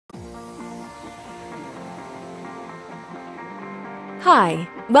Hi,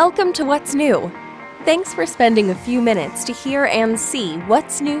 welcome to What's New. Thanks for spending a few minutes to hear and see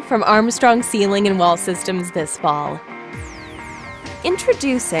what's new from Armstrong Ceiling and Wall Systems this fall.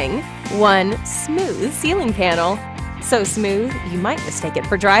 Introducing one smooth ceiling panel. So smooth, you might mistake it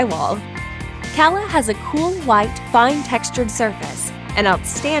for drywall. Cala has a cool white, fine textured surface and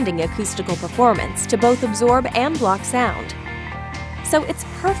outstanding acoustical performance to both absorb and block sound. So it's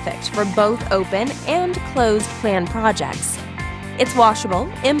perfect for both open and closed plan projects. It's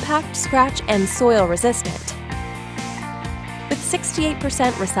washable, impact, scratch, and soil resistant. With 68%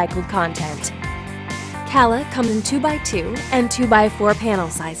 recycled content. Cala comes in 2x2 and 2x4 panel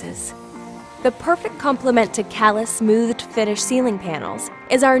sizes. The perfect complement to Cala smoothed finish ceiling panels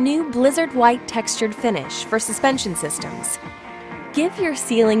is our new Blizzard White textured finish for suspension systems. Give your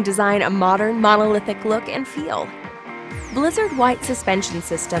ceiling design a modern, monolithic look and feel. Blizzard White suspension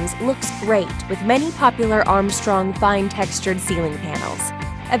systems looks great with many popular Armstrong fine textured ceiling panels,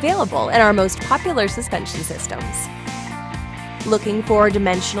 available in our most popular suspension systems. Looking for a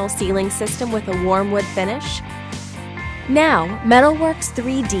dimensional ceiling system with a warm wood finish? Now, Metalworks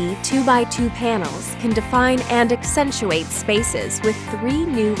 3D 2x2 panels can define and accentuate spaces with 3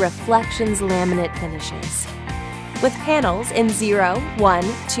 new Reflections laminate finishes. With panels in 0,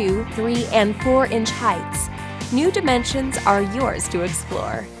 1, 2, 3, and 4-inch heights, new dimensions are yours to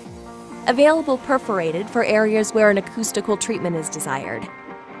explore. Available perforated for areas where an acoustical treatment is desired.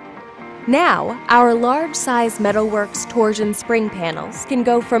 Now, our large-size Metalworks torsion spring panels can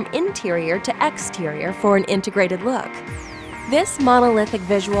go from interior to exterior for an integrated look. This monolithic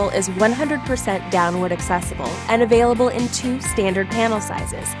visual is 100% downward accessible and available in 2 standard panel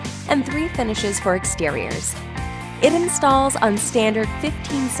sizes and 3 finishes for exteriors. It installs on standard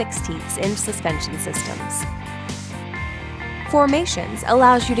 15/16" suspension systems. Formations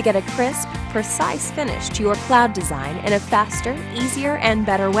allows you to get a crisp, precise finish to your cloud design in a faster, easier, and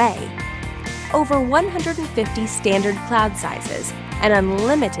better way. Over 150 standard cloud sizes and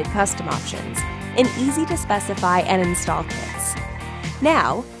unlimited custom options in easy-to-specify and install kits.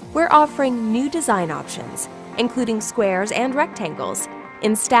 Now, we're offering new design options, including squares and rectangles,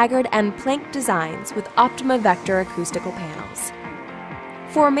 in staggered and planked designs with Optima Vector acoustical panels.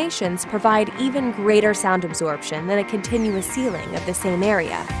 Formations provide even greater sound absorption than a continuous ceiling of the same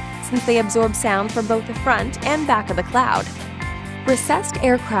area, since they absorb sound from both the front and back of the cloud. Recessed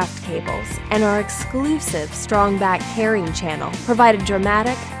aircraft cables and our exclusive strong back carrying channel provide a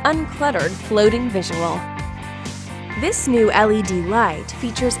dramatic, uncluttered floating visual. This new LED light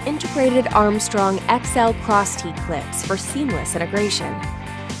features integrated Armstrong XL cross-T clips for seamless integration.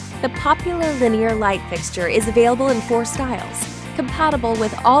 The popular linear light fixture is available in 4 styles, compatible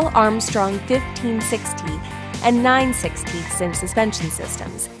with all Armstrong 15/16 and 9/16" suspension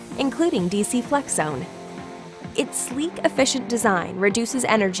systems, including DC Flex Zone. Its sleek, efficient design reduces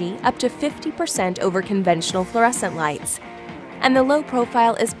energy up to 50% over conventional fluorescent lights, and the low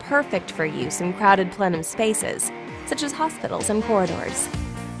profile is perfect for use in crowded plenum spaces, such as hospitals and corridors.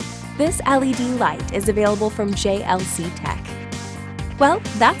 This LED light is available from JLC Tech. Well,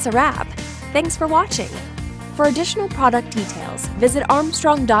 that's a wrap. Thanks for watching. For additional product details, visit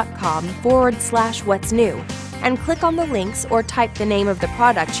armstrong.com/what's new and click on the links or type the name of the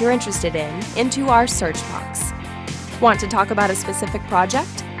product you're interested in into our search box. Want to talk about a specific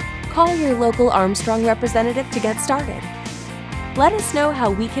project? Call your local Armstrong representative to get started. Let us know how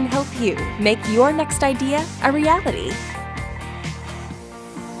we can help you make your next idea a reality.